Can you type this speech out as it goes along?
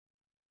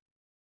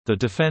The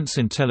Defence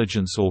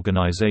Intelligence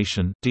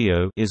Organisation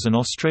is an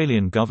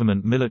Australian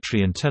government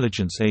military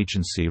intelligence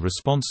agency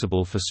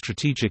responsible for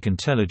strategic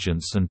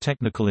intelligence and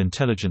technical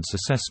intelligence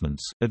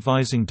assessments,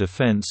 advising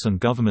defence and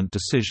government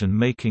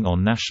decision-making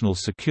on national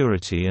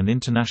security and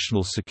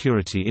international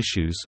security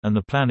issues, and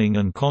the planning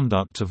and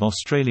conduct of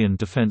Australian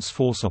Defence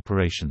Force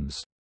operations.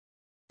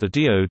 The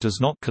DO does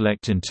not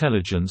collect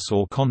intelligence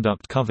or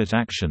conduct covert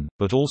action,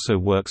 but also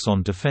works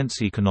on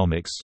defence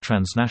economics,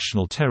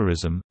 transnational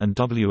terrorism, and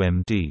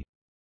WMD.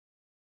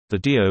 The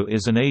DO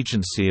is an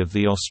agency of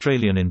the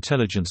Australian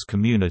intelligence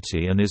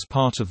community and is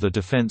part of the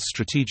Defence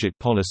Strategic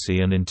Policy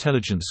and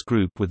Intelligence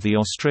Group with the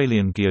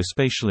Australian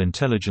Geospatial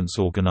Intelligence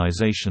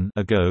Organisation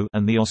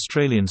and the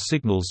Australian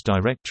Signals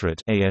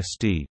Directorate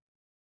 (ASD).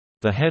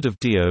 The head of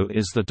DO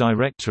is the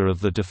Director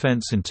of the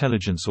Defence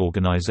Intelligence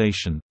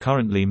Organisation,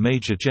 currently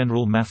Major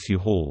General Matthew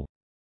Hall.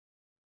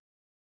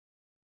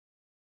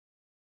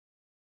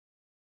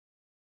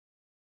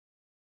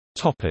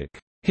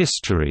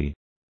 History.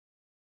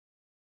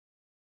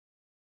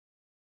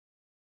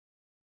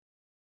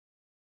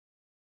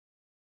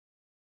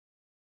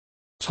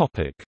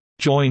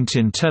 Joint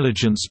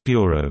Intelligence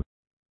Bureau.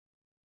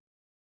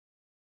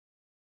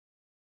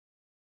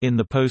 In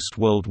the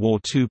post-World War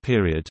II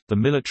period, the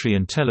military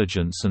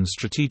intelligence and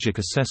strategic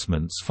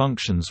assessments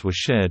functions were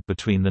shared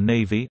between the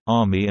Navy,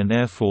 Army and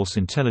Air Force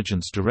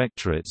Intelligence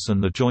Directorates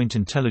and the Joint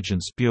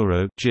Intelligence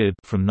Bureau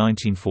from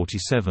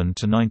 1947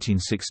 to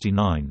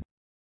 1969.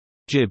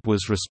 JIB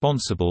was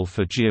responsible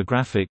for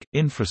geographic,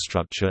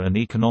 infrastructure and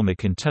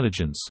economic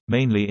intelligence,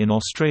 mainly in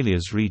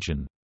Australia's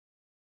region.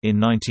 In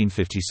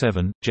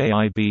 1957,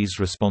 JIB's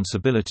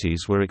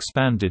responsibilities were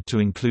expanded to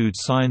include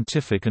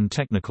scientific and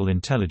technical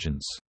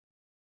intelligence.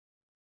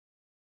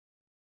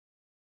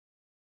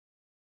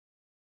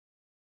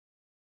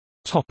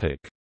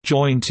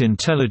 Joint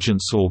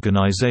Intelligence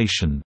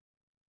Organisation.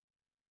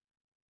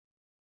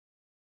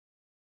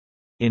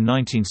 In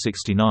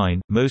 1969,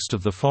 most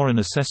of the foreign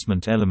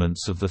assessment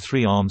elements of the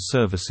three armed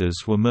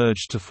services were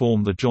merged to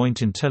form the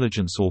Joint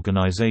Intelligence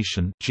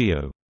Organisation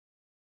 (GIO).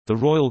 The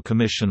Royal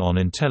Commission on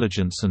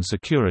Intelligence and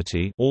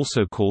Security,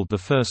 also called the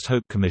First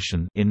Hope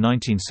Commission, in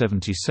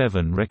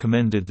 1977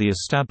 recommended the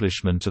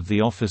establishment of the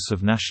Office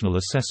of National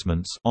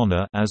Assessments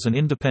as an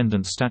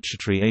independent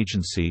statutory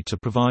agency to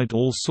provide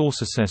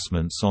all-source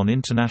assessments on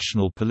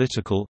international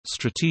political,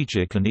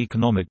 strategic and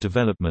economic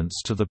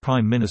developments to the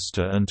Prime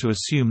Minister and to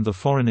assume the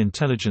foreign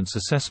intelligence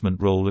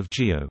assessment role of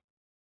GIO.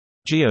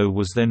 GIO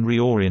was then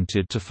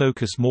reoriented to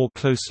focus more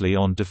closely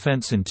on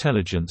defence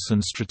intelligence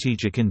and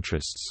strategic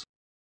interests.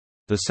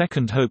 The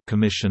Second Hope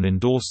Commission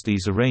endorsed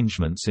these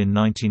arrangements in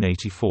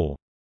 1984.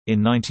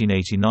 In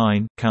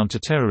 1989,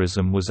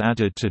 counterterrorism was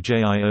added to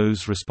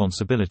JIO's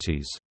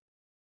responsibilities.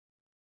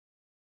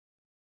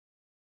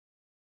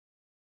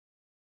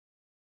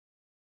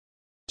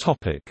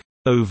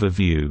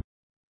 Overview.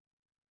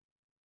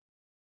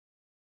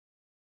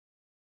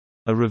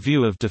 A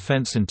review of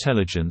defence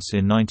intelligence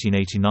in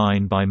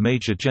 1989 by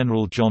Major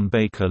General John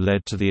Baker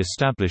led to the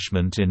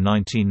establishment in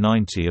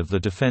 1990 of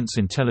the Defence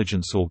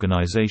Intelligence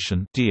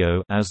Organisation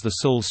as the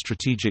sole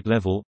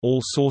strategic-level,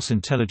 all-source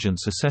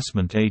intelligence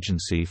assessment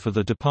agency for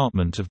the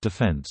Department of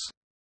Defence.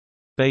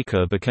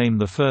 Baker became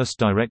the first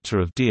director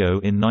of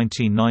DO in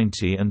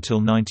 1990 until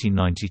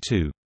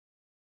 1992.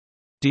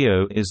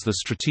 DO is the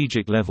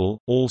strategic-level,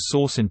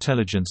 all-source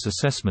intelligence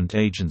assessment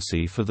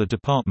agency for the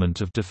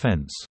Department of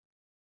Defence.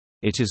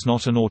 It is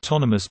not an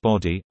autonomous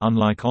body.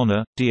 Unlike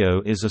ONA,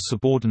 DO is a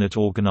subordinate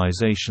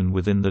organization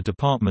within the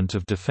Department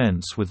of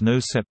Defense with no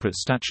separate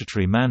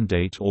statutory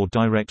mandate or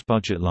direct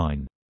budget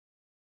line.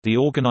 The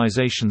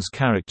organization's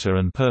character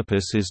and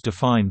purpose is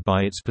defined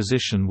by its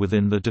position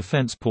within the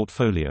defense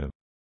portfolio.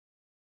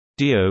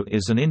 DO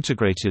is an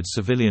integrated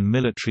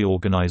civilian-military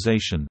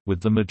organization, with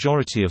the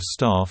majority of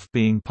staff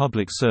being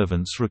public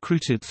servants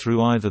recruited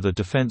through either the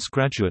Defense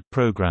Graduate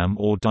Program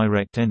or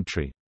direct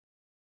entry.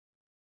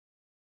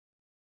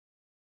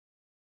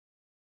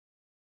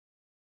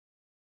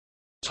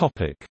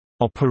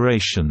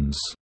 Operations.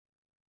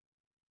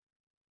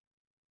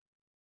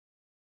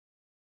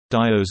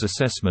 DIO's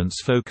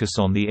assessments focus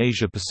on the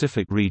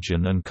Asia-Pacific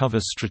region and cover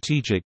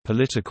strategic,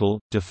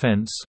 political,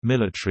 defense,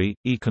 military,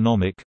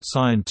 economic,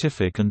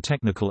 scientific and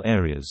technical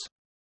areas.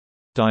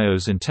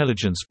 DIO's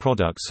intelligence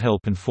products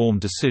help inform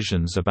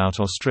decisions about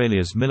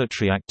Australia's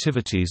military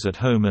activities at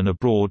home and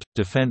abroad,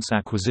 defence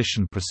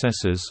acquisition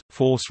processes,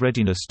 force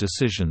readiness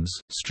decisions,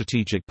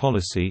 strategic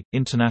policy,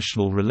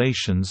 international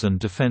relations and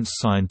defence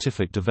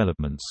scientific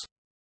developments.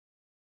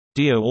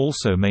 DIO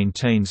also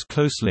maintains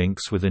close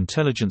links with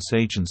intelligence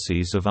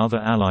agencies of other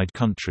allied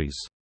countries.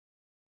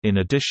 In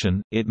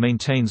addition, it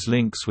maintains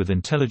links with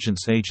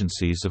intelligence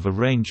agencies of a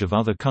range of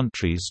other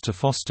countries to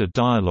foster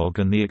dialogue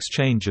and the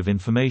exchange of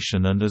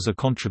information and as a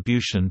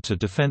contribution to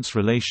defence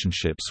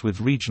relationships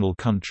with regional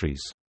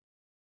countries.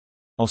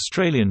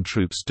 Australian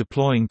troops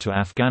deploying to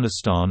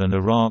Afghanistan and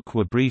Iraq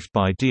were briefed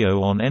by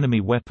DIO on enemy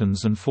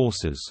weapons and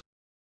forces.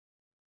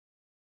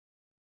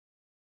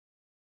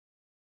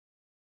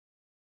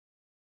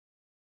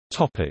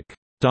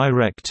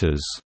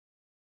 Directors.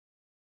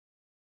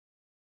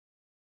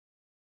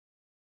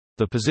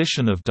 The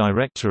position of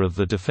Director of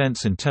the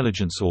Defense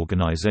Intelligence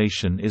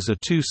Organization is a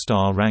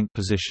 2-star rank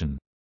position.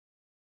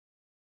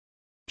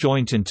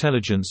 Joint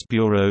Intelligence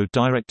Bureau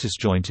Directors,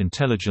 Joint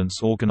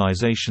Intelligence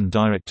Organization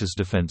Directors,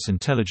 Defense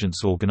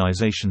Intelligence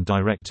Organization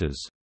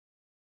Directors.